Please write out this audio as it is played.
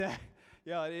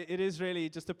Yeah, it is really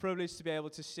just a privilege to be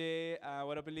able to share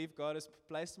what I believe God has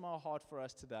placed in my heart for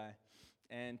us today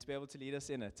and to be able to lead us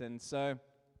in it. And so,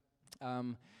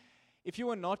 if you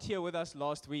were not here with us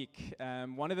last week,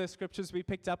 one of the scriptures we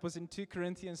picked up was in 2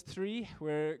 Corinthians 3,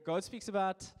 where God speaks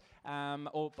about,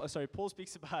 Paul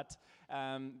speaks about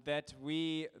that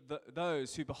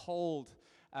those who behold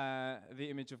the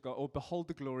image of God or behold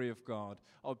the glory of God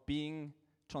are being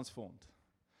transformed.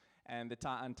 And the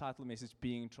untitled message,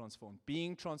 being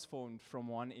transformed from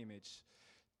one image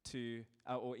to,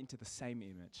 or into the same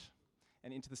image,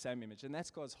 and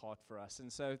that's God's heart for us.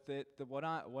 And so what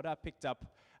I picked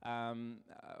up on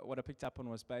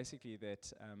was basically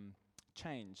that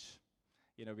change.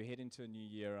 You know, we head into a new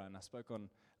year, and I spoke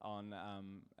on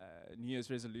New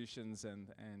Year's resolutions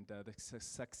and the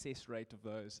success rate of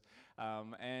those.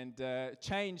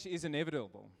 Change is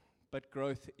inevitable, but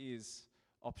growth is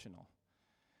optional.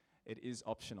 It is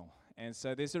optional. And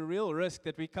so there's a real risk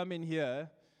that we come in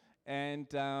here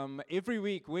and every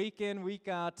week in, week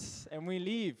out, and we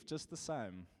leave just the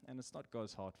same. And it's not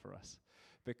God's heart for us.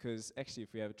 Because actually,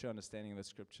 if we have a true understanding of the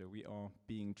scripture, we are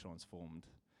being transformed.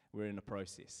 We're in a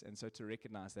process. And so to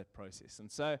recognize that process.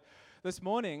 And so this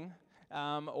morning,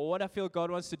 what I feel God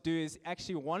wants to do is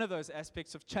actually one of those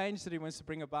aspects of change that He wants to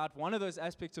bring about, one of those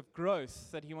aspects of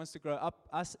growth that He wants to grow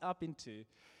us up into,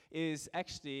 is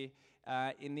actually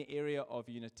in the area of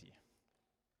unity.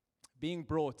 Being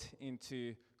brought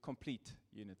into complete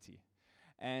unity.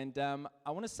 And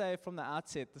I want to say from the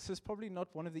outset, this is probably not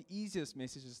one of the easiest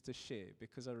messages to share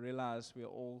because I realize we're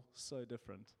all so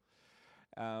different.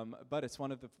 But it's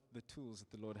one of the tools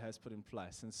that the Lord has put in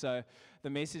place. And so the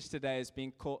message today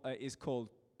is called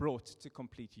Brought to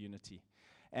Complete Unity.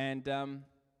 And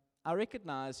I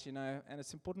recognize, and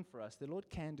it's important for us, the Lord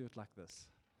can do it like this.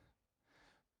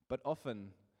 But often,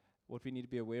 what we need to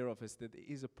be aware of is that there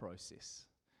is a process.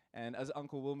 And as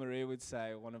Uncle Will Murray would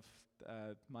say, one of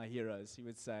my heroes, he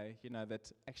would say,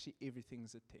 that actually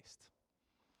everything's a test.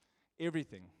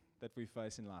 Everything that we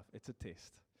face in life, it's a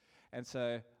test. And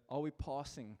so, are we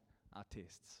passing our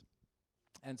tests?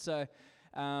 And so,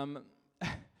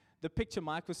 the picture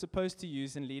Mike was supposed to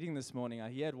use in leading this morning,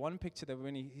 he had one picture that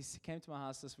when he came to my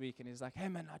house this week, and he's like, "Hey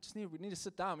man, we need to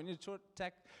sit down. We need to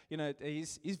attack."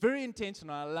 He's very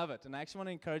intentional. I love it, and I actually want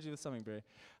to encourage you with something, Barry.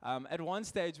 At one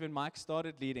stage when Mike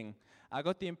started leading, I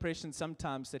got the impression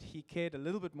sometimes that he cared a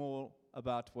little bit more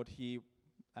about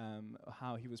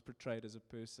how he was portrayed as a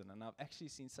person. And I've actually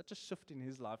seen such a shift in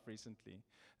his life recently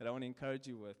that I want to encourage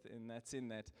you with, and that's in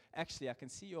that actually I can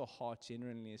see your heart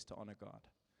genuinely is to honor God.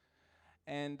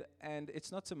 And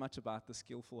it's not so much about the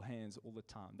skillful hands all the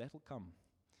time. That'll come.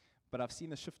 But I've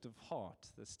seen a shift of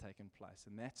heart that's taken place,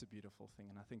 and that's a beautiful thing,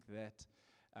 and I think that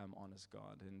honors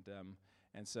God.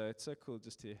 And so it's so cool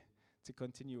just to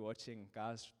continue watching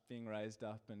guys being raised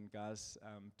up and guys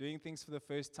doing things for the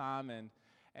first time, and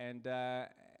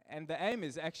the aim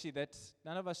is actually that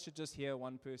none of us should just hear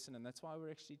one person, and that's why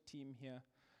we're actually a team here.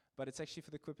 But it's actually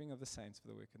for the equipping of the saints for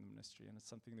the work in the ministry, and it's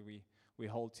something that we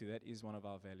hold to. That is one of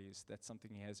our values. That's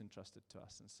something He has entrusted to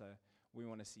us, and so we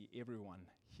want to see everyone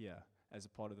here as a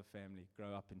part of the family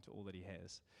grow up into all that He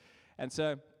has. And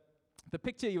so the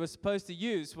picture you were supposed to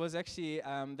use was actually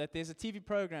that there's a TV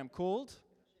program called...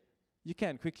 You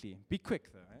can, quickly. Be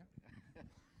quick, though. Eh?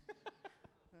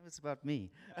 That was about me.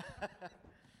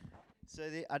 So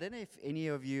I don't know if any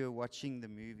of you are watching the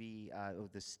movie, or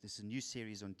this new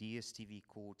series on DSTV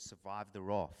called Survive the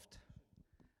Raft.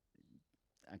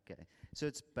 Okay. So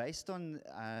it's based on,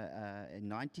 in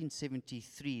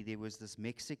 1973, there was this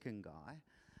Mexican guy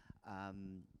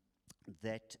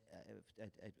that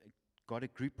got a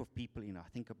group of people in, I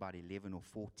think about 11 or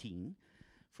 14,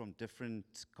 from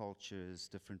different cultures,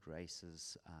 different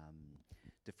races,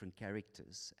 different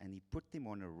characters, and he put them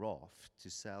on a raft to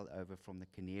sail over from the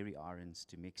Canary Islands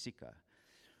to Mexico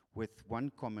with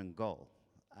one common goal,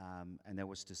 and that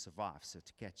was to survive, so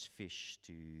to catch fish,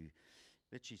 to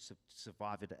literally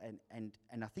survive it.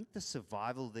 And I think the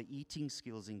survival, the eating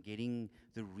skills and getting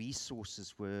the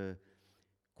resources were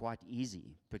quite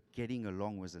easy, but getting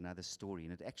along was another story.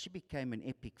 And it actually became an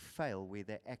epic fail where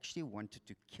they actually wanted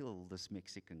to kill this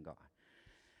Mexican guy.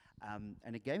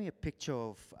 And it gave me a picture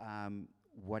of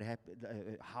what happened,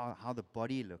 how the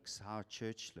body looks, how a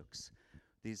church looks.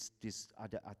 I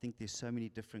think there's so many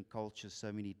different cultures,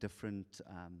 so many different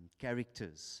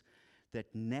characters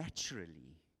that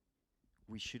naturally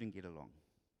we shouldn't get along.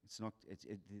 It's not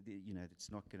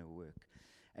going to work.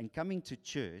 And coming to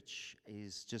church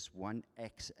is just one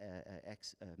aspect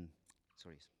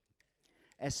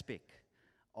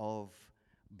of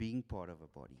being part of a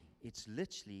body. It's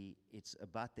literally, it's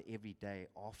about the everyday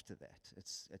after that.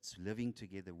 It's living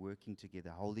together, working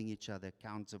together, holding each other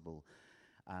accountable.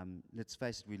 Let's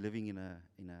face it, we're living in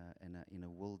a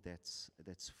world that's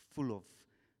full of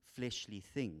fleshly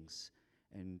things,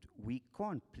 and we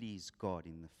can't please God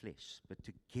in the flesh. But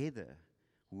together,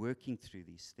 working through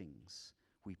these things,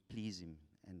 we please Him,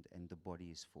 and the body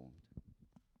is formed.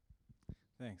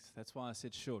 Thanks. That's why I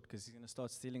said short, because he's going to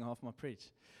start stealing half my preach.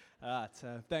 All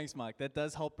right, thanks, Mike. That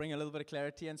does help bring a little bit of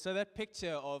clarity. And so that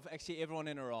picture of actually everyone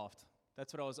in a raft,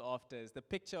 that's what I was after, is the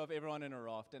picture of everyone in a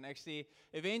raft. And actually,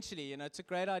 eventually, it's a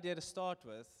great idea to start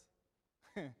with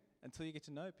until you get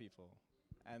to know people.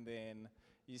 And then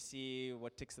you see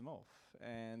what ticks them off.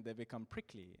 And they become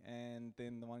prickly. And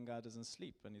then the one guy doesn't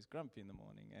sleep and he's grumpy in the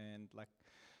morning. And like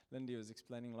Lindy was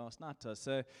explaining last night to us.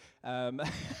 So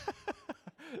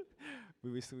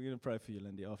we're going to pray for you,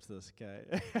 Lindy, after this,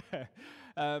 okay?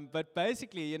 But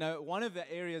basically, one of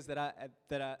the areas that I,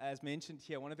 as mentioned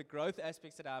here, one of the growth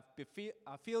aspects that I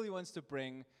feel He wants to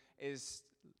bring is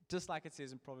just like it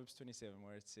says in Proverbs 27,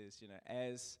 where it says,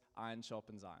 as iron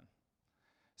sharpens iron,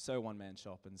 so one man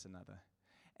sharpens another.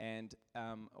 And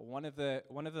one of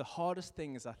the hardest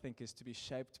things, I think, is to be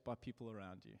shaped by people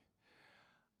around you.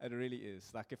 It really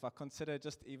is. Like if I consider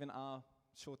just even our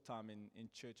short time in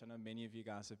church, I know many of you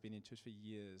guys have been in church for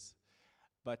years,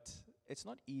 but it's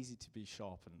not easy to be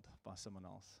sharpened by someone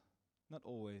else. Not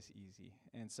always easy.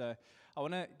 And so I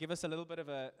want to give us a little bit of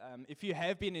a, if you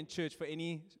have been in church for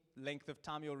any length of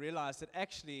time, you'll realize that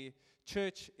actually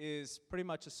church is pretty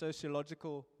much a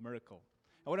sociological miracle.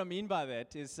 And what I mean by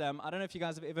that is, I don't know if you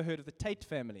guys have ever heard of the Tate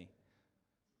family.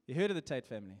 You heard of the Tate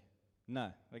family?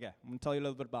 No? Okay, I'm going to tell you a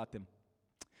little bit about them.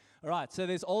 All right, so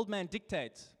there's old man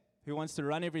Dictate, who wants to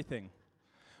run everything,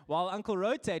 while Uncle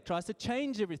Rotate tries to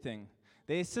change everything.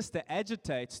 Their sister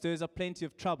Agitate stirs up plenty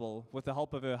of trouble with the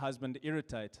help of her husband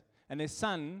Irritate, and their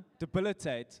son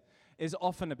Debilitate is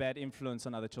often a bad influence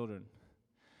on other children.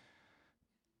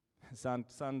 Is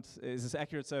this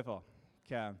accurate so far?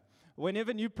 Okay.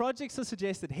 Whenever new projects are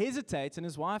suggested, Hesitate and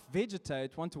his wife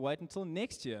Vegetate want to wait until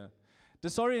next year.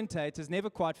 Disorientate has never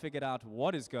quite figured out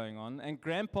what is going on, and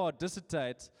Grandpa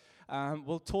Disitate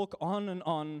will talk on and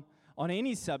on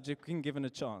any subject when given a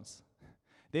chance.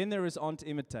 Then there is Aunt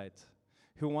Imitate,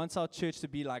 who wants our church to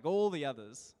be like all the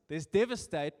others. There's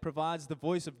Devastate, provides the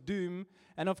voice of doom,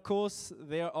 and of course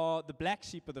there are the black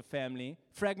sheep of the family.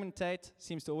 Fragmentate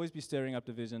seems to always be stirring up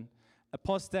division.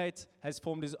 Apostate has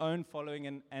formed his own following,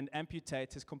 and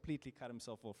Amputate has completely cut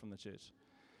himself off from the church.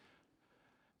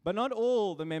 But not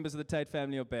all the members of the Tate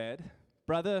family are bad.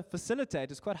 Brother Facilitate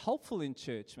is quite helpful in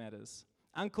church matters.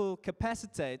 Uncle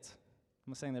Capacitate,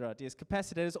 am I saying that right? Yes,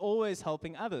 Capacitate is always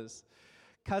helping others.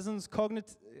 Cousins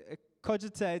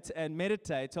Cogitate and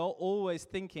Meditate are always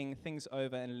thinking things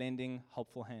over and lending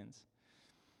helpful hands.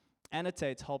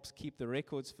 Annotate helps keep the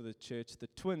records for the church. The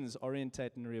twins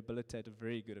Orientate and Rehabilitate are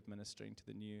very good at ministering to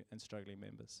the new and struggling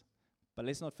members. But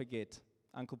let's not forget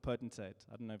Uncle Potentate.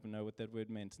 I don't even know what that word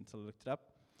meant until I looked it up.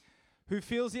 Who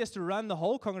feels he has to run the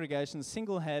whole congregation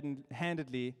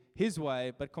single-handedly his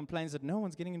way, but complains that no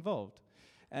one's getting involved.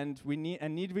 And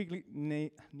need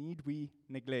we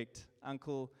neglect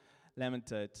Uncle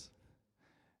Lamentate,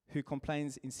 who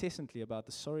complains incessantly about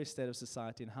the sorry state of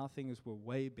society and how things were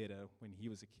way better when he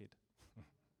was a kid.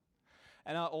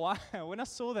 And when I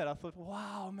saw that, I thought,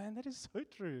 wow, man, that is so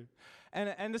true.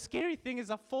 And the scary thing is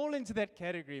I fall into that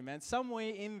category, man.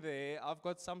 Somewhere in there, I've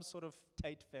got some sort of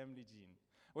Tate family gene,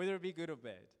 whether it be good or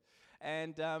bad.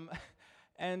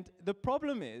 And the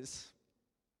problem is,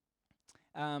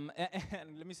 and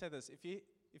let me say this, if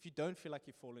you don't feel like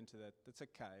you fall into that, that's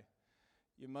okay.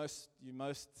 You most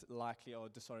likely are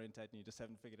disorientated and you just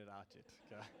haven't figured it out yet.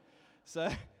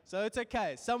 Okay? So it's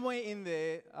okay. Somewhere in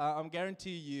there, I'm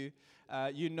guarantee you,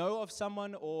 you know of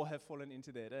someone or have fallen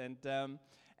into that.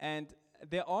 And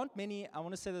there aren't many, I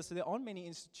want to say this, so there aren't many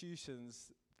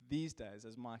institutions these days,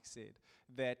 as Mike said,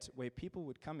 where people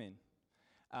would come in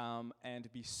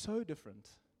and be so different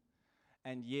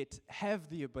and yet have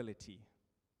the ability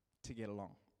to get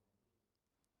along.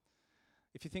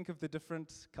 If you think of the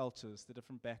different cultures, the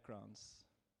different backgrounds,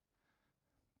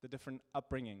 the different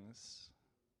upbringings,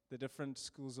 the different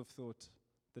schools of thought,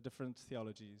 the different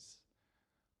theologies.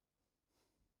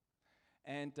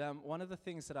 And one of the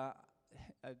things that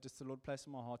just the Lord placed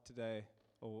in my heart today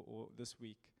or this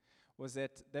week was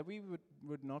that we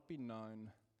would not be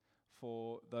known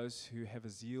for those who have a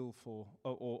zeal for,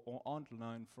 or aren't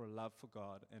known for a love for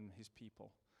God and His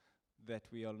people. That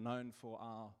we are known for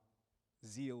our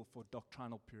zeal for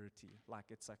doctrinal purity. Like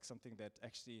it's like something that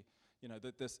actually,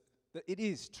 that it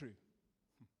is true.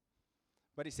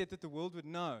 But he said that the world would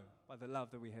know by the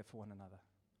love that we have for one another.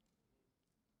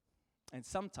 And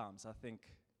sometimes I think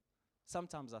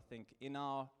in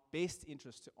our best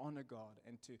interest to honor God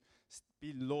and to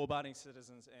be law-abiding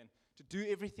citizens and to do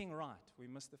everything right, we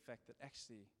miss the fact that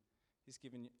actually He's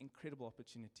given incredible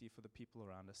opportunity for the people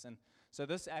around us. And so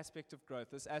this aspect of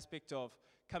growth, this aspect of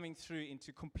coming through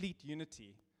into complete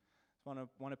unity, what I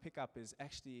want to pick up is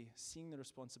actually seeing the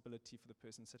responsibility for the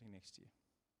person sitting next to you.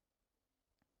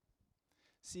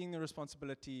 Seeing the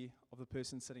responsibility of the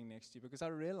person sitting next to you, because I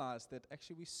realized that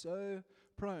actually we're so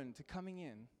prone to coming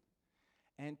in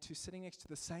and to sitting next to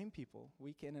the same people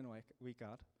week in and week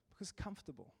out because it's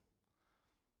comfortable.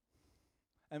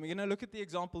 And we're going to look at the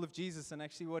example of Jesus and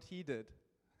actually what He did,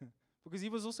 because He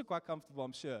was also quite comfortable,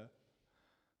 I'm sure,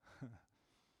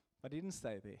 but He didn't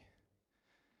stay there.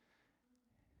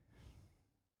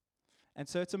 And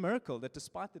so it's a miracle that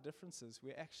despite the differences,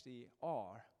 we actually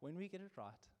are, when we get it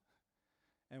right,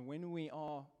 and when we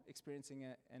are experiencing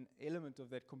an element of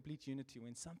that complete unity,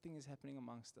 when something is happening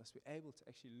amongst us, we're able to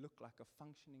actually look like a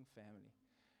functioning family.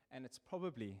 And it's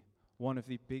probably one of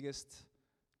the biggest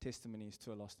testimonies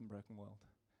to a lost and broken world,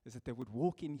 is that they would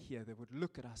walk in here, they would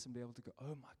look at us and be able to go,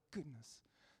 oh my goodness,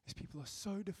 these people are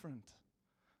so different.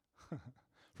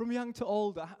 From young to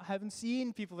old, I haven't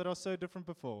seen people that are so different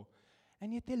before.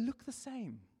 And yet they look the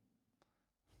same.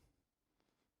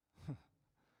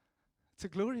 It's a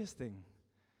glorious thing.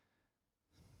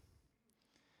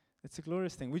 It's a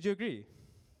glorious thing. Would you agree?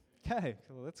 Okay,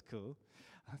 well, that's cool.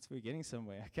 We're getting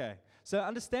somewhere. Okay. So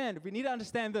we need to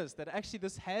understand this, that actually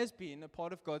this has been a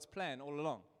part of God's plan all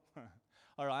along.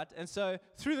 All right. And so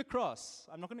through the cross,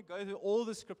 I'm not going to go through all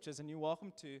the scriptures, and you're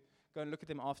welcome to go and look at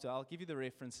them after. I'll give you the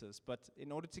references. But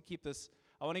in order to keep this,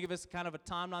 I want to give us kind of a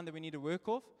timeline that we need to work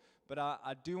off. But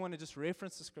I do want to just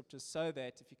reference the scriptures so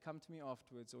that if you come to me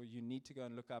afterwards or you need to go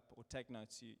and look up or take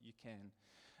notes, you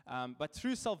can. But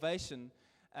through salvation,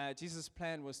 Jesus'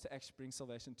 plan was to actually bring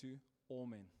salvation to all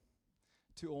men.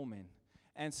 To all men.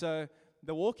 And so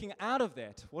the walking out of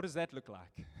that, what does that look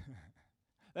like?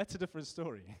 That's a different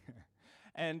story.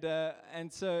 And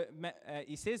so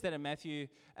he says that in Matthew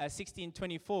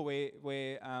 16:24,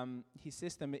 where he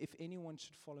says to them, if anyone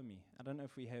should follow me. I don't know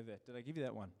if we have that. Did I give you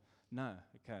that one? No.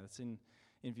 Okay, that's in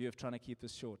view of trying to keep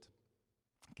this short.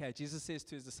 Okay, Jesus says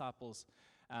to his disciples,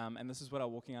 and this is what our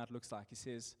walking out looks like. He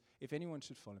says, if anyone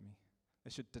should follow me, they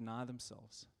should deny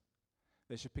themselves.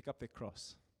 They should pick up their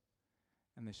cross,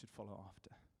 and they should follow after.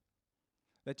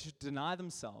 They should deny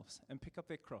themselves and pick up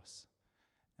their cross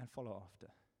and follow after.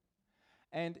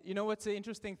 And you know what's the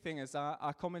interesting thing is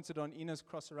I commented on Ina's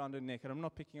cross around her neck, and I'm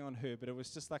not picking on her, but it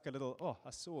was just like a little, I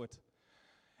saw it.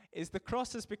 Is the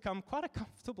cross has become quite a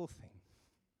comfortable thing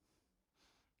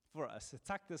for us. It's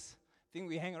like this thing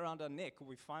we hang around our neck, or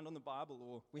we find on the Bible,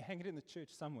 or we hang it in the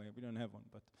church somewhere. We don't have one,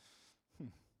 but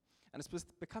and it's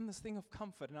become this thing of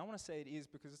comfort. And I want to say it is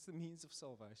because it's the means of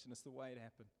salvation. It's the way it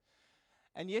happened.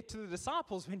 And yet to the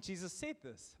disciples, when Jesus said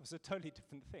this, it was a totally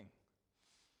different thing.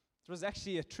 It was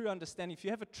actually a true understanding. If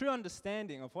you have a true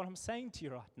understanding of what I'm saying to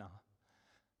you right now,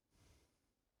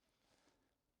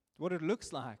 what it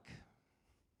looks like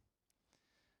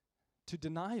to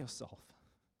deny yourself,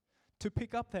 to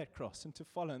pick up that cross and to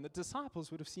follow. And the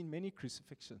disciples would have seen many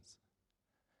crucifixions.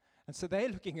 And so they're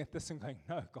looking at this and going,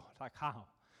 no, God, like how?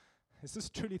 Is this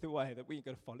truly the way that we're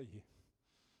going to follow you?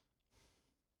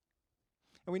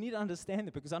 And we need to understand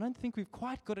it, because I don't think we've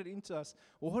quite got it into us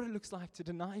what it looks like to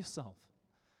deny yourself.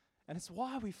 And it's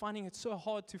why we're finding it so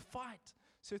hard to fight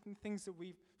certain things that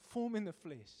we form in the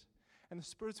flesh. And the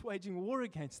Spirit's waging war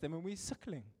against them, and we're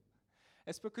sickling.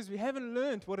 It's because we haven't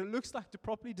learned what it looks like to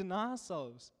properly deny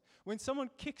ourselves. When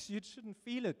someone kicks you, you shouldn't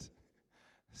feel it.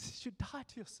 You should die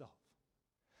to yourself.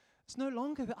 It's no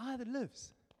longer the I that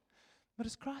lives, but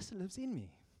it's Christ that lives in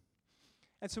me.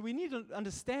 And so we need to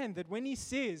understand that when he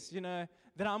says,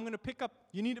 that I'm going to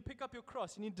you need to pick up your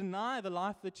cross. You need to deny the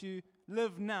life that you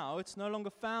live now. It's no longer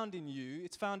found in you.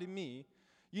 It's found in me.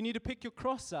 You need to pick your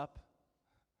cross up,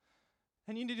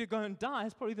 and you need to go and die.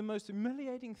 It's probably the most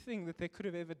humiliating thing that they could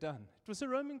have ever done. It was a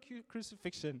Roman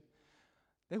crucifixion.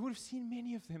 They would have seen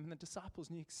many of them, and the disciples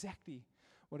knew exactly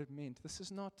what it meant. This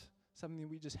is not something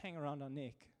we just hang around our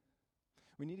neck.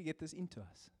 We need to get this into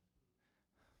us.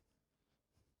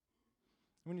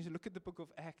 We need to look at the book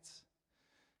of Acts.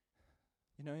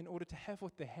 In order to have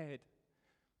what they had,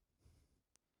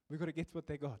 we've got to get what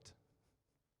they got.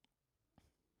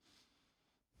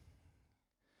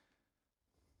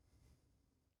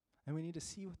 And we need to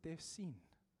see what they've seen.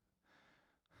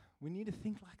 We need to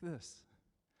think like this.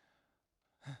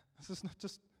 This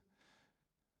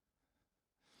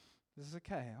This is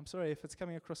okay. I'm sorry if it's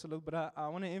coming across a little, but I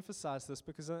want to emphasize this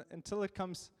because until it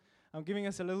comes, I'm giving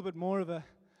us a little bit more of a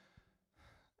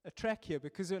track here,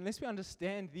 because unless we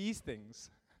understand these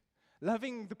things,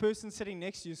 loving the person sitting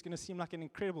next to you is going to seem like an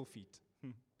incredible feat,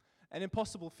 an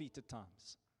impossible feat at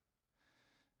times.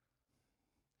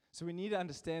 So we need to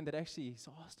understand that actually He's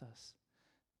asked us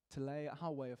to lay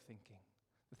our way of thinking,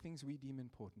 the things we deem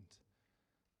important.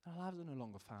 Our lives are no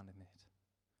longer found in that.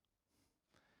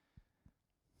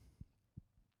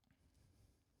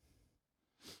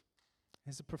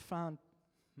 There's a profound...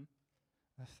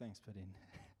 thanks, Padin.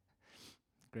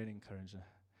 Great encourager.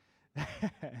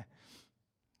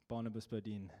 Barnabas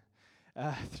Bodine.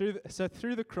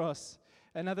 Through the cross,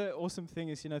 another awesome thing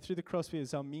is, through the cross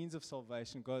is our means of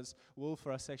salvation. God's will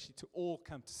for us actually to all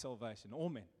come to salvation, all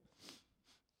men.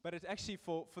 But it's actually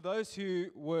for those who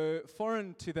were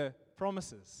foreign to the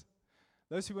promises,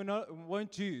 those who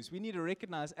weren't Jews, we need to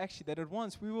recognize actually that at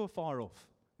once we were far off,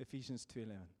 Ephesians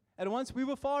 2:11. At once we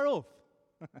were far off.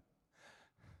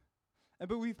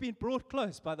 But we've been brought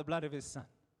close by the blood of His Son.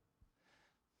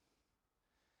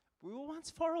 We were once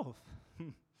far off.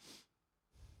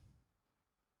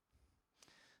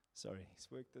 Sorry, He's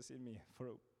worked this in me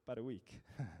for about a week.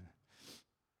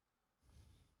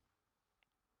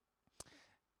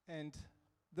 And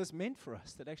this meant for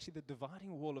us that actually the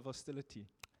dividing wall of hostility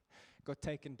got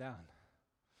taken down.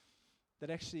 That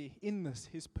actually in this,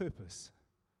 His purpose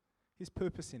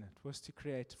in it was to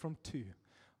create from two,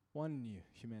 one new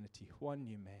humanity, one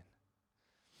new man.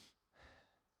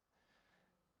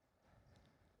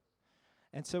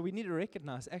 And so we need to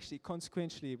recognize, actually,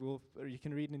 consequentially, you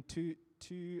can read in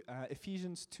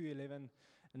Ephesians 2:11,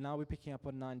 and now we're picking up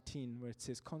on 19, where it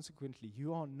says, consequently,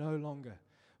 you are no longer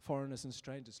foreigners and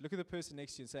strangers. Look at the person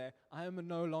next to you and say, I am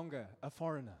no longer a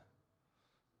foreigner.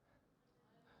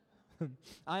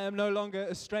 I am no longer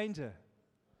a stranger,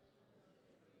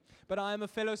 but I am a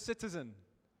fellow citizen.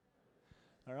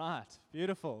 All right,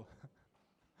 beautiful.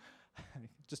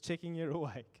 Just checking you're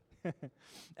awake.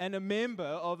 And a member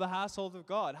of the household of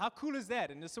God. How cool is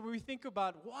that? And so when we think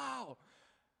about, wow,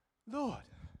 Lord,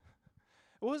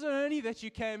 it wasn't only that you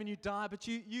came and you died, but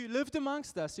you lived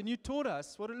amongst us and you taught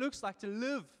us what it looks like to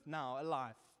live now a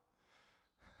life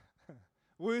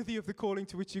worthy of the calling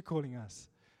to which you're calling us.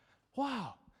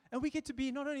 Wow. And we get to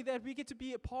be, not only that, we get to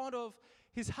be a part of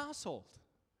His household.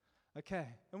 Okay.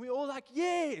 And we're all like,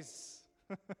 yes.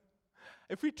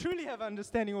 If we truly have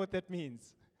understanding of what that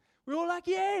means. We're all like,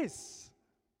 yes.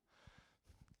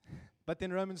 But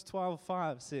then Romans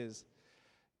 12:5 says,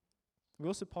 we're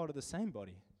also part of the same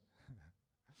body.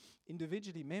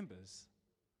 Individually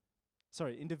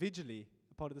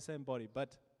a part of the same body,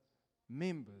 but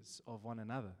members of one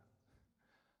another.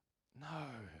 No,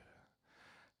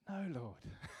 Lord.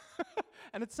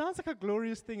 And it sounds like a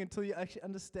glorious thing until you actually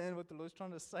understand what the Lord's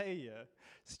trying to say here.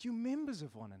 It's that you're members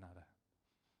of one another.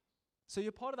 So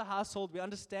you're part of the household. We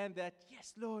understand that,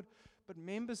 yes, Lord, but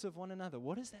members of one another.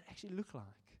 What does that actually look like?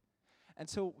 And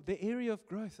so the area of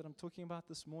growth that I'm talking about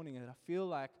this morning, that I feel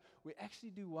like we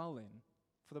actually do well in,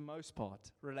 for the most part,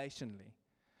 relationally.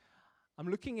 I'm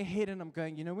looking ahead and I'm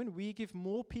going, when we give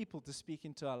more people to speak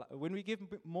into our life, when we give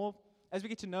more, as we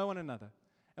get to know one another,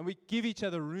 and we give each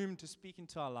other room to speak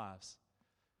into our lives,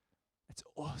 it's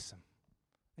awesome.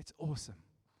 It's awesome.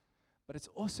 But it's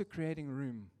also creating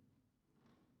room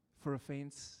for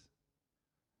offense.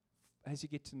 As you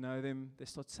get to know them, they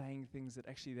start saying things that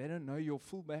actually they don't know your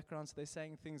full background, so they're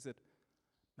saying things that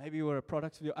maybe were a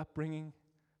product of your upbringing,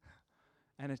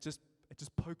 and it just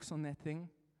pokes on that thing,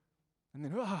 and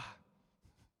then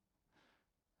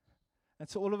and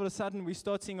so all of a sudden we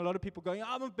start seeing a lot of people going,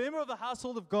 I'm a member of the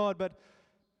household of God, but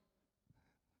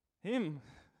him,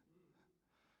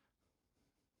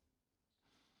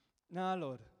 nah,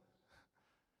 Lord.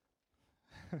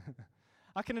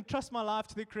 I can entrust my life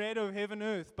to the Creator of heaven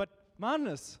and earth, but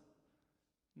madness.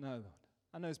 No, Lord.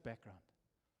 I know His background.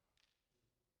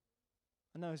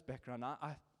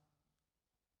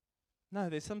 No,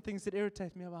 there's some things that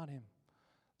irritate me about Him.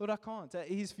 Lord, I can't.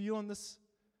 His view on this,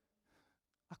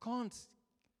 I can't.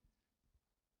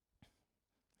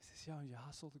 He says, you're a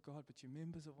household of God, but you're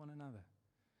members of one another.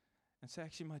 And so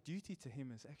actually my duty to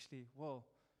Him is actually,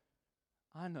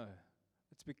 I know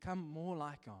it's become more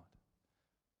like God.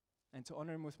 And to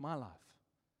honor Him with my life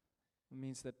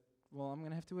means that, I'm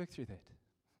going to have to work through that.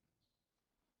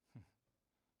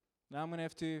 Now I'm going to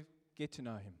have to get to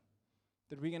know Him.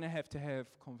 That we're going to have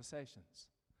conversations.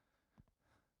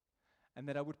 And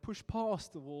that I would push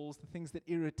past the walls, the things that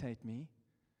irritate me.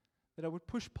 That I would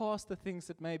push past the things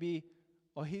that maybe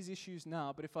are His issues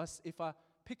now, but if I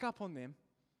pick up on them,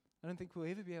 I don't think we'll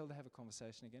ever be able to have a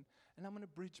conversation again. And I'm going to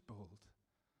bridge build.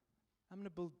 I'm going to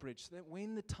build bridge so that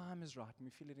when the time is right and we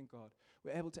feel it in God,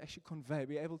 we're able to actually convey,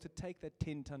 we're able to take that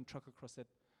 10-ton truck across that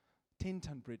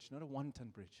 10-ton bridge, not a 1-ton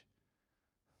bridge.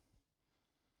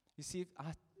 You see,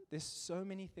 there's so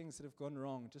many things that have gone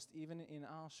wrong, just even in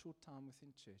our short time within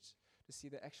church. To see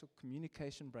the actual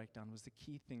communication breakdown was the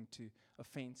key thing to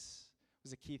offense,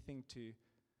 was the key thing to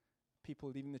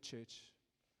people leaving the church.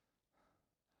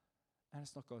 And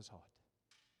it's not God's heart.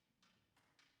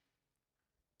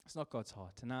 It's not God's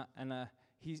heart. And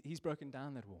he's broken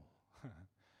down that wall.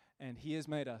 And he has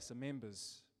made us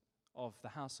members of the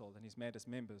household, and he's made us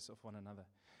members of one another.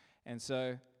 And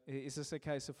so, is this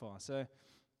okay so far? So,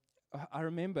 I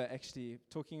remember actually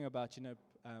talking about,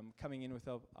 coming in with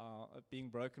our being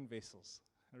broken vessels.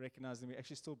 I recognize that we're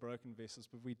actually still broken vessels,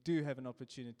 but we do have an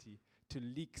opportunity to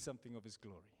leak something of his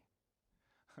glory.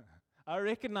 I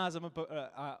recognize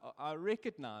I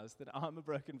recognize that I'm a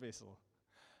broken vessel.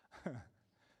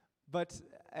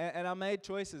 And I made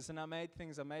choices, and I made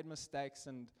things, I made mistakes,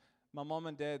 and my mom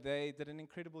and dad, they did an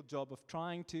incredible job of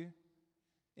trying to,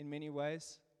 in many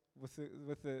ways, with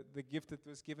the gift that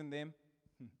was given them.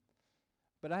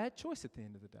 But I had choice at the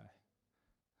end of the day.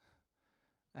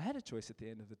 I had a choice at the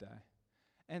end of the day.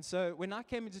 And so when I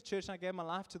came into church and I gave my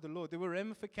life to the Lord, there were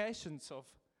ramifications of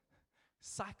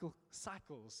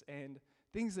cycles and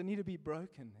things that need to be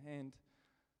broken. And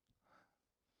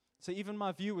so even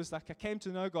my view was like, I came to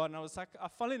know God, and I was like, I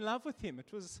fell in love with him.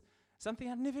 It was something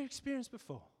I'd never experienced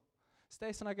before.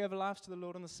 Stace and I gave our lives to the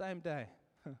Lord on the same day,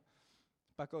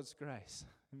 by God's grace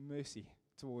and mercy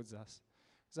towards us.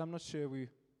 Because I'm not sure we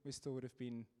still would have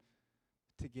been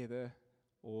together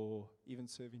or even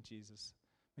serving Jesus.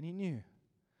 And he knew.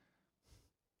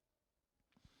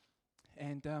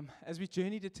 And as we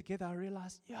journeyed it together, I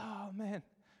realized, man,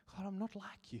 God, I'm not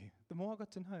like you. The more I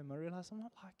got to know him, I realized I'm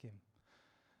not like him.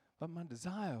 But my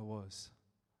desire was,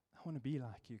 I want to be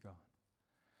like you, God.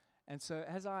 And so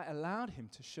as I allowed him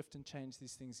to shift and change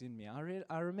these things in me,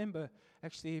 I remember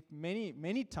actually many,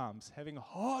 many times having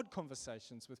hard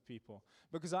conversations with people,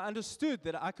 because I understood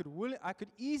that I could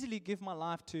easily give my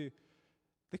life to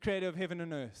the creator of heaven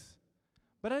and earth.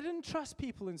 But I didn't trust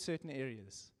people in certain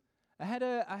areas. I had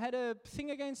a thing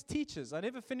against teachers. I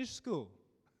never finished school.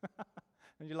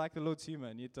 And you like the Lord's humor,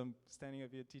 and yet I'm standing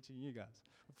over here teaching you guys,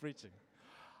 or preaching.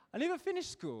 I never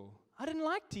finished school. I didn't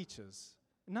like teachers.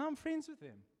 Now I'm friends with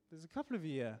them. There's a couple of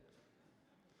you here.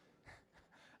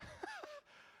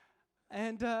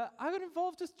 And I got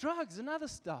involved with drugs and other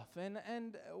stuff.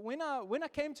 And when I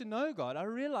came to know God, I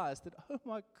realized that, oh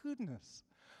my goodness,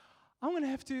 I'm going to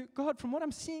have to, God, from what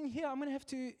I'm seeing here, I'm going to have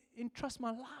to entrust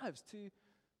my lives to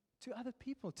other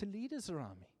people, to leaders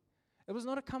around me. It was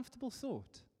not a comfortable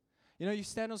thought. You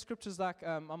stand on scriptures like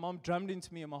my mom drummed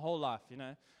into me my whole life,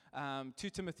 2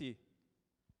 Timothy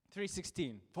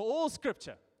 3:16. For all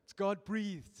scripture, it's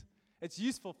God-breathed. It's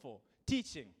useful for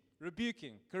teaching,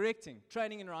 rebuking, correcting,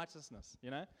 training in righteousness,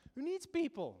 Who needs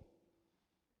people?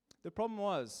 The problem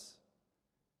was,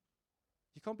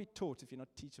 you can't be taught if you're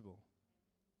not teachable.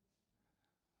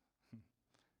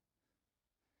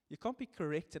 You can't be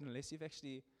corrected unless you've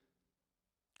actually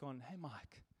gone, hey,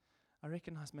 Mike, I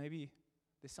recognize maybe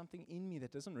there's something in me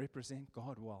that doesn't represent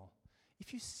God well.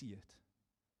 If you see it,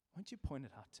 won't you point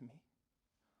it out to me?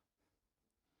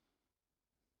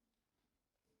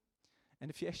 And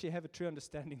if you actually have a true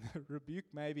understanding, the rebuke,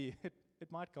 maybe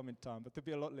it might come in time, but there'll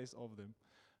be a lot less of them.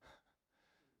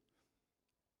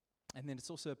 And then it's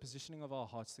also a positioning of our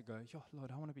hearts to go,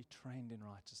 Lord, I want to be trained in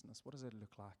righteousness. What does that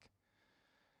look like?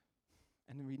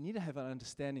 And then we need to have an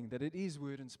understanding that it is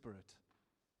word and spirit.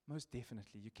 Most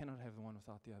definitely. You cannot have the one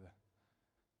without the other.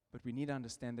 But we need to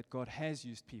understand that God has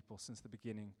used people since the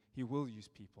beginning. He will use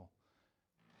people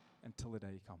until the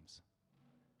day he comes.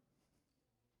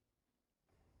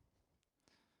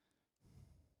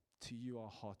 To you our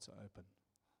hearts are open.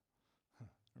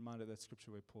 Reminded that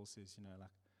scripture where Paul says, where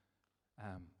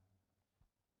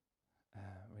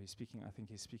he's speaking, I think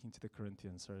he's speaking to the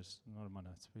Corinthians, sorry, it's not in my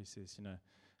notes, where he says,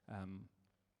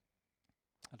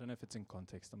 I don't know if it's in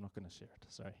context, I'm not going to share it,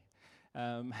 sorry.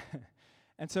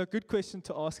 And so a good question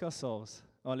to ask ourselves,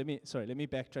 let me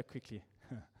backtrack quickly.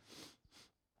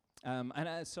 I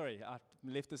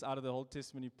left this out of the whole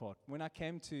testimony part. When I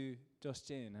came to Josh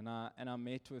Jen and I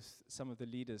met with some of the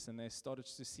leaders, and they started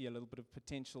to see a little bit of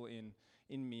potential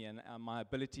in me and my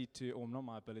ability to, or not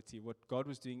my ability, what God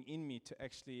was doing in me to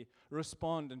actually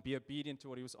respond and be obedient to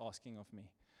what he was asking of me.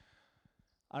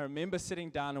 I remember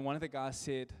sitting down, and one of the guys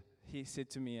said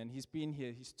to me, and he's been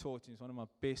here, he's taught, he's one of my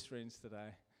best friends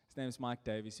today. His name is Mike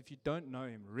Davies. If you don't know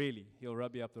him, really, he'll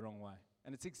rub you up the wrong way.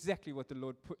 And it's exactly what the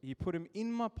Lord put. He put him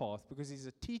in my path because he's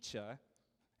a teacher,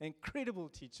 an incredible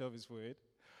teacher of his word.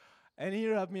 And he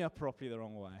rubbed me up properly the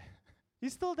wrong way. He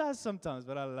still does sometimes,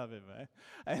 but I love him,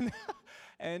 eh?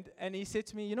 And he said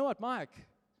to me, you know what, Mike?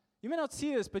 You may not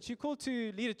see this, but you're called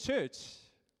to lead a church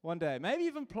one day. Maybe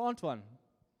even plant one.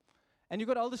 And you've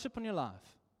got eldership on your life.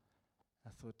 I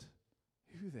thought,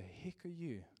 who the heck are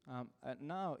you? And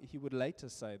now he would later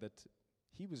say that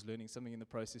he was learning something in the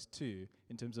process too,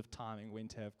 in terms of timing, when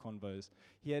to have convos.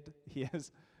 He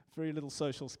has very little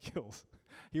social skills.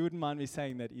 He wouldn't mind me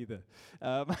saying that either.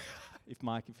 If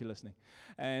you're listening.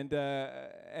 And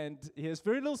he has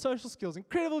very little social skills.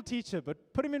 Incredible teacher,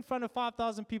 but put him in front of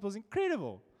 5,000 people is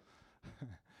incredible.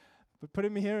 But put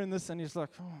him here in this, and he's like,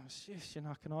 oh, sheesh,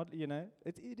 I can hardly,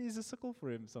 it is a sickle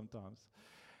for him sometimes.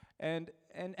 And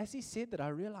as he said that, I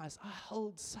realized I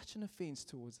held such an offense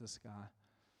towards this guy,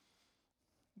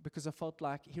 because I felt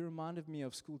like he reminded me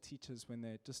of school teachers when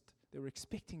they were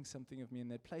expecting something of me,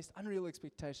 and they'd placed unreal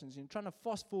expectations, trying to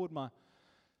fast forward my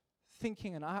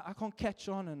thinking, and I can't catch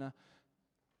on, and I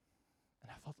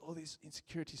felt all these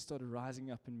insecurities started rising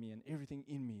up in me, and everything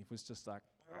in me was just like,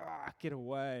 get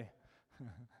away.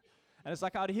 And it's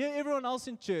like I'd hear everyone else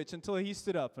in church until he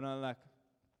stood up, and I'm like,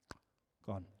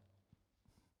 gone.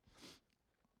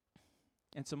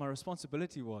 And so my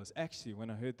responsibility was actually, when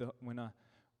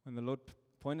the Lord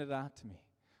pointed it out to me,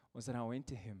 was that I went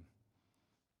to him.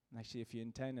 And actually, if you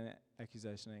entertain an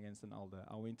accusation against an elder,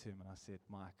 I went to him and I said,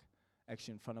 Mike,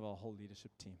 actually in front of our whole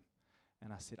leadership team,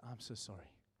 and I said, I'm so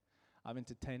sorry. I've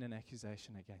entertained an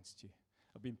accusation against you.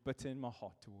 I've been bitter in my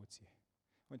heart towards you.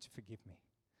 Won't you forgive me?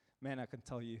 Man, I can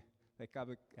tell you, that guy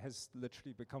has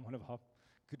literally become one of our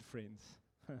good friends.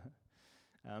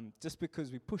 Just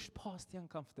because we pushed past the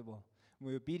uncomfortable,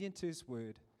 we were obedient to his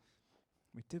word,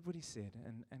 we did what he said,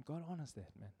 and God honors that,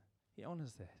 man. He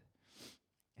honors that.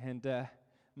 And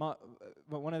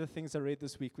one of the things I read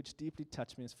this week, which deeply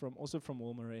touched me, is also from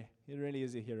Will Murray. He really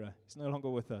is a hero. He's no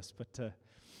longer with us, but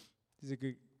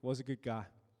was a good guy.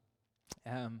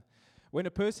 When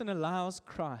a person allows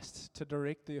Christ to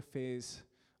direct the affairs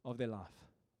of their life,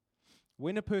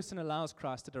 when a person allows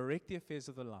Christ to direct the affairs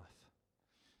of their life,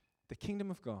 the kingdom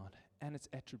of God and its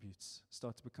attributes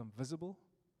start to become visible,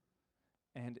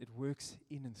 and it works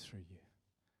in and through you.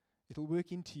 It'll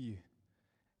work into you,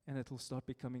 and it'll start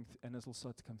to come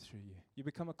through you. You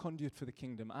become a conduit for the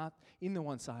kingdom, out in the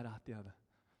one side, out the other.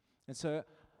 And so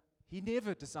he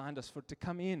never designed us to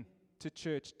come in to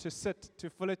church, to sit,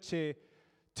 to fill a chair,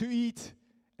 to eat,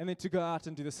 and then to go out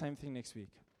and do the same thing next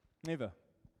week. Never.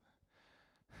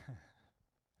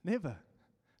 Never.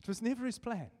 It was never his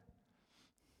plan.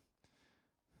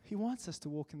 He wants us to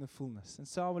walk in the fullness. And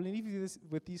so I will leave you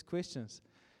with these questions.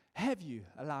 Have you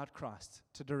allowed Christ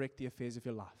to direct the affairs of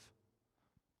your life?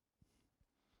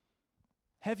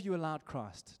 Have you allowed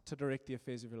Christ to direct the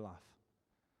affairs of your life?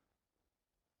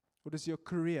 What is your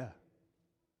career?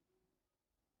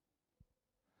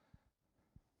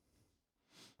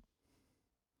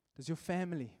 Does your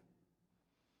family?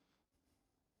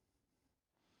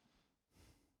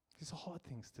 These are hard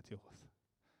things to deal with.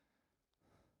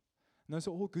 And those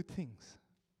are all good things.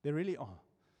 They really are.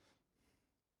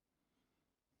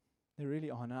 They really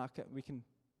are. Now we can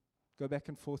go back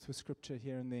and forth with scripture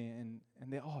here and there, and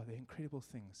they're incredible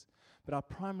things. But our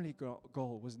primary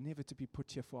goal was never to be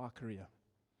put here for our career.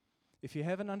 If you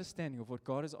have an understanding of what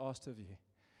God has asked of you,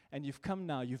 and you've come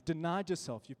now, you've denied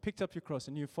yourself, you've picked up your cross,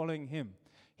 and you're following him,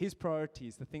 his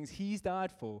priorities, the things he's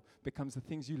died for, becomes the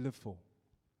things you live for.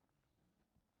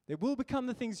 They will become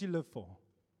the things you live for.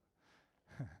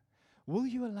 Will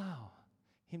you allow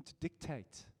him to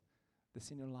dictate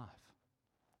this in your life?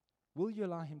 Will you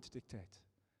allow him to dictate?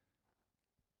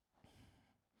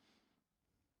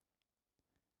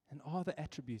 And are the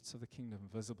attributes of the kingdom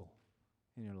visible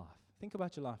in your life? Think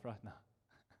about your life right now.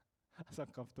 That's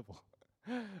uncomfortable.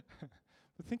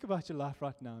 But think about your life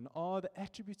right now. And are the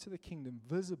attributes of the kingdom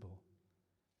visible?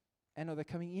 And are they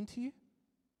coming into you?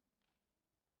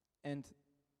 And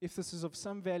if this is of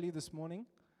some value this morning,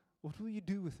 what will you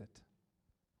do with it?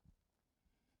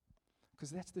 Because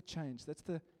that's the change.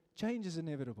 Change is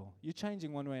inevitable. You're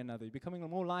changing one way or another. You're becoming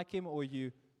more like him, or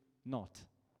you not.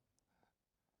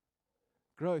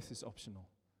 Growth is optional.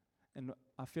 And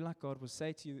I feel like God will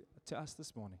say to us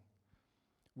this morning,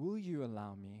 will you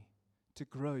allow me to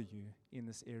grow you in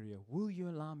this area? Will you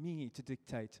allow me to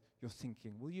dictate your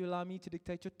thinking? Will you allow me to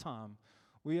dictate your time?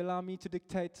 Will you allow me to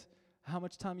dictate how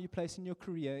much time you place in your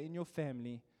career, in your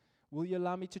family? Will you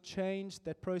allow me to change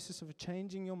that process of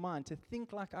changing your mind to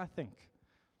think like I think?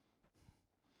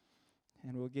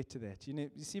 And we'll get to that. You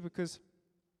see, because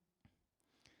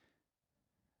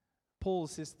Paul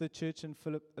says to the church in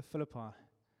Philippi,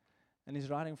 And he's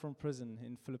writing from prison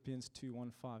in Philippians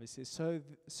 2:1-5. He says,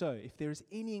 So if there is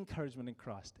any encouragement in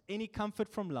Christ, any comfort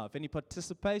from love, any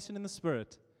participation in the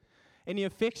Spirit, any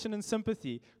affection and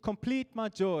sympathy, complete my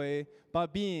joy by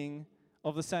being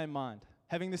of the same mind,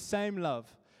 having the same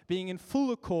love, being in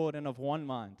full accord and of one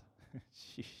mind.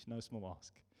 Sheesh, no small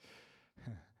ask.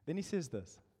 Then he says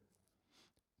this,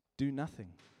 do nothing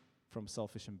from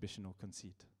selfish ambition or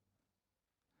conceit.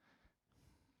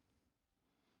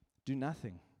 Do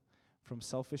nothing from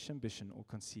selfish ambition or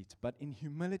conceit, but in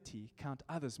humility count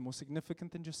others more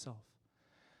significant than yourself.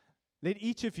 Let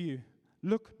each of you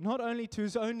look not only to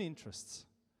his own interests,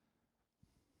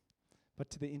 but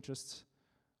to the interests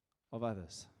of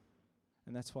others.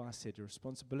 And that's why I said your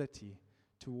responsibility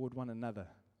toward one another.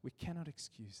 We cannot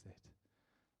excuse that.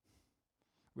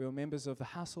 We are members of the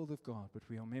household of God, but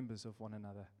we are members of one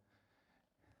another.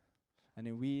 And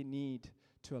then we need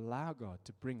to allow God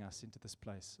to bring us into this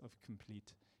place of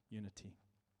complete unity.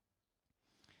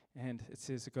 And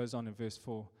it goes on in verse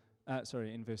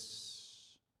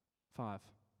 5.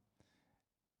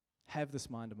 Have this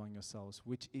mind among yourselves,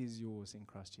 which is yours in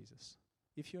Christ Jesus.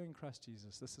 If you're in Christ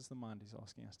Jesus, this is the mind he's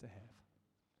asking us to have.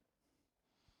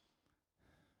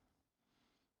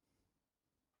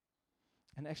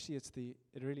 And actually, it's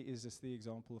the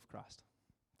example of Christ.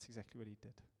 It's exactly what he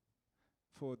did.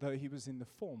 For though he was in the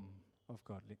form of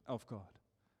God,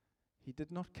 he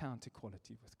did not count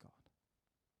equality with God.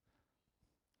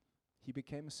 He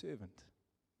became a servant.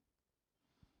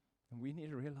 And we need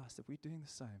to realize that we're doing the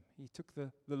same. He took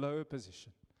the lower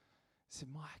position. He said,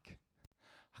 Mike,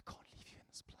 I can't leave you in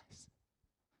this place.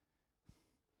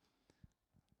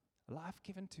 A life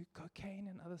given to cocaine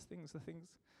and other things,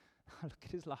 I look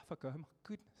at his life, I go, oh my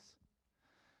goodness.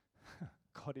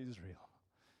 God is real.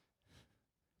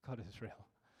 God is real.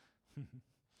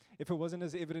 If it wasn't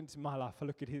as evident in my life, I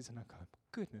look at his and I go, my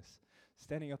goodness.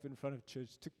 Standing up in front of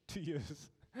church took 2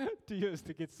 years. 2 years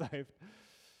to get saved.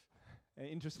 And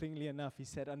interestingly enough, he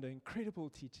sat under incredible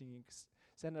teaching. He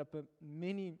sat up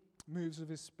many moves of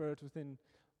his spirit within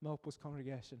Melpo's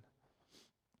congregation.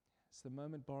 It's the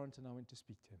moment Barrett and I went to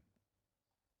speak to him.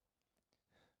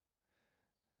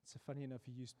 So funny enough,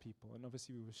 he used people. And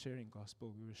obviously we were sharing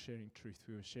gospel. We were sharing truth.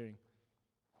 We were sharing.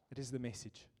 It is the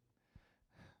message.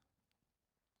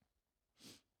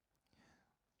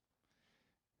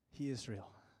 He is real.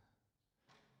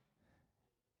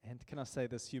 And can I say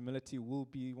this? Humility will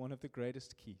be one of the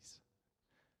greatest keys.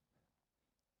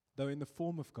 Though in the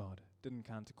form of God, didn't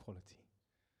count equality.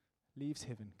 Leaves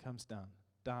heaven, comes down,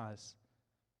 dies,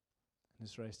 and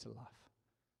is raised to life.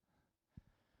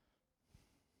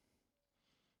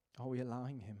 Are we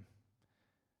allowing him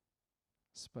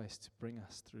space to bring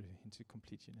us through into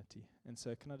complete unity? And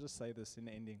so can I just say this in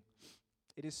ending?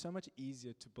 It is so much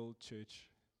easier to build church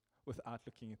without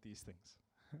looking at these things.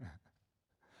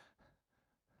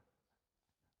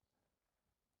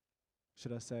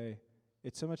 Should I say,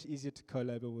 it's so much easier to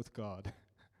co-labor with God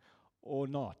or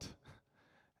not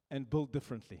and build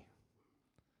differently.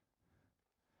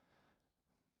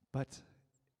 But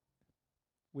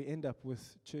we end up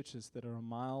with churches that are a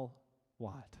mile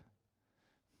wide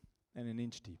and an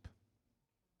inch deep.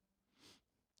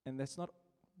 And that's not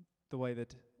the way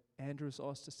that Andrew has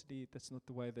asked us to lead. That's not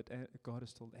the way that God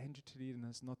has told Andrew to lead. And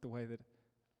that's not the way that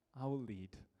I will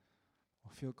lead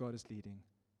or feel God is leading.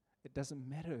 It doesn't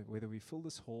matter whether we fill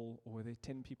this hall or whether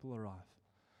 10 people arrive.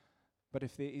 But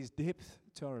if there is depth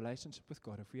to our relationship with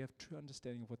God, if we have true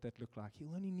understanding of what that looks like,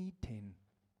 he'll only need 10.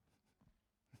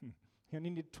 He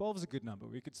only need 12 is a good number.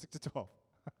 We could stick to 12.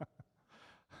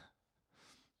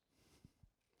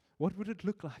 What would it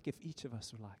look like if each of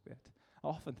us were like that? I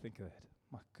often think of that.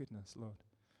 My goodness, Lord.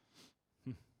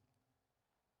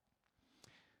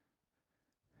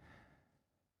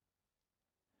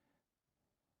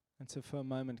 And so for a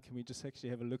moment, can we just actually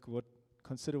have a look at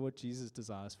consider what Jesus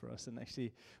desires for us? And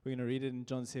actually, we're going to read it in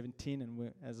John 17,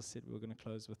 and as I said, we're going to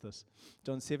close with this.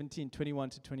 John 17,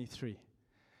 21-23.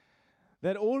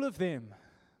 That all of them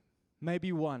may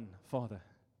be one, Father,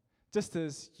 just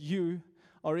as you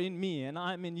are in me and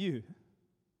I am in you.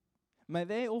 May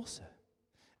they also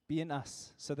be in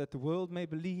us, so that the world may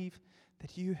believe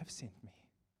that you have sent me.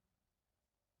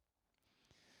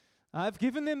 I have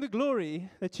given them the glory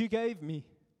that you gave me,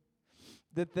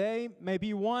 that they may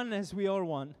be one as we are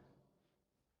one.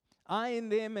 I in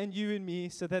them and you in me,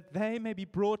 so that they may be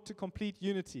brought to complete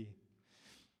unity.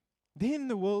 Then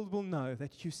the world will know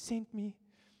that you sent me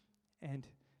and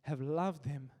have loved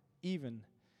them even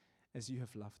as you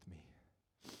have loved me.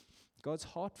 God's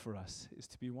heart for us is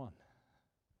to be one.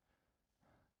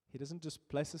 He doesn't just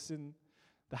place us in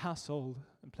the household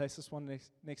and place us one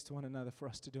next to one another for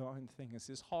us to do our own thing.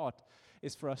 His heart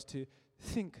is for us to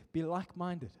think, be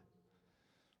like-minded,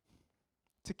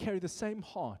 to carry the same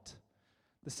heart,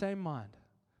 the same mind.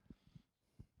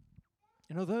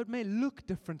 And although it may look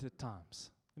different at times,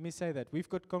 let me say that. We've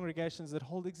got congregations that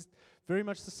hold very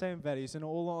much the same values and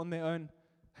all on their own.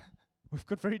 We've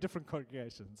got very different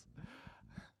congregations.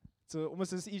 So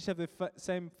almost as each have the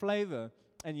same flavor,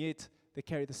 and yet they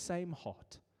carry the same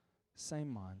heart, same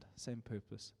mind, same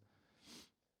purpose.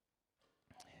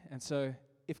 And so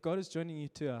if God is joining you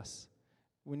to us,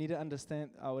 we need to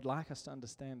understand, I would like us to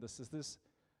understand this. Is this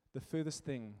the furthest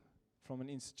thing from an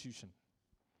institution?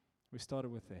 We started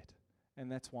with that. And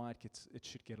that's why it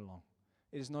should get along.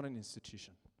 It is not an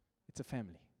institution. It's a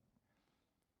family.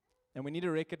 And we need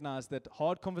to recognize that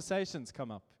hard conversations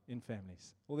come up in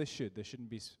families. Well, they should. They shouldn't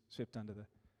be swept under the...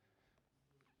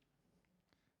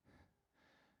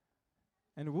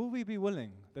 And will we be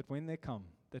willing that when they come,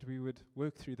 that we would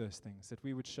work through those things, that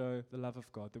we would show the love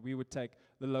of God, that we would take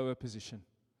the lower position,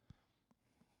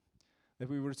 that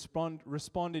we would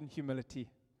respond in humility,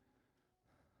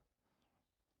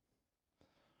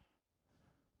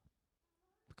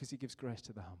 because He gives grace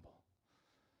to the humble.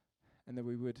 And that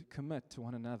we would commit to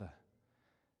one another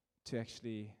to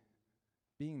actually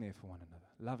being there for one another,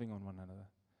 loving on one another,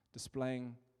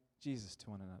 displaying Jesus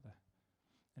to one another,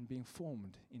 and being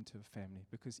formed into a family.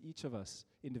 Because each of us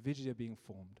individually are being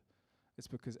formed. It's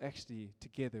because actually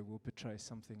together we'll portray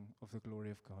something of the glory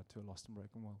of God to a lost and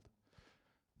broken world.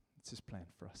 It's His plan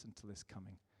for us until His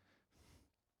coming.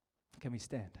 Can we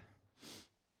stand?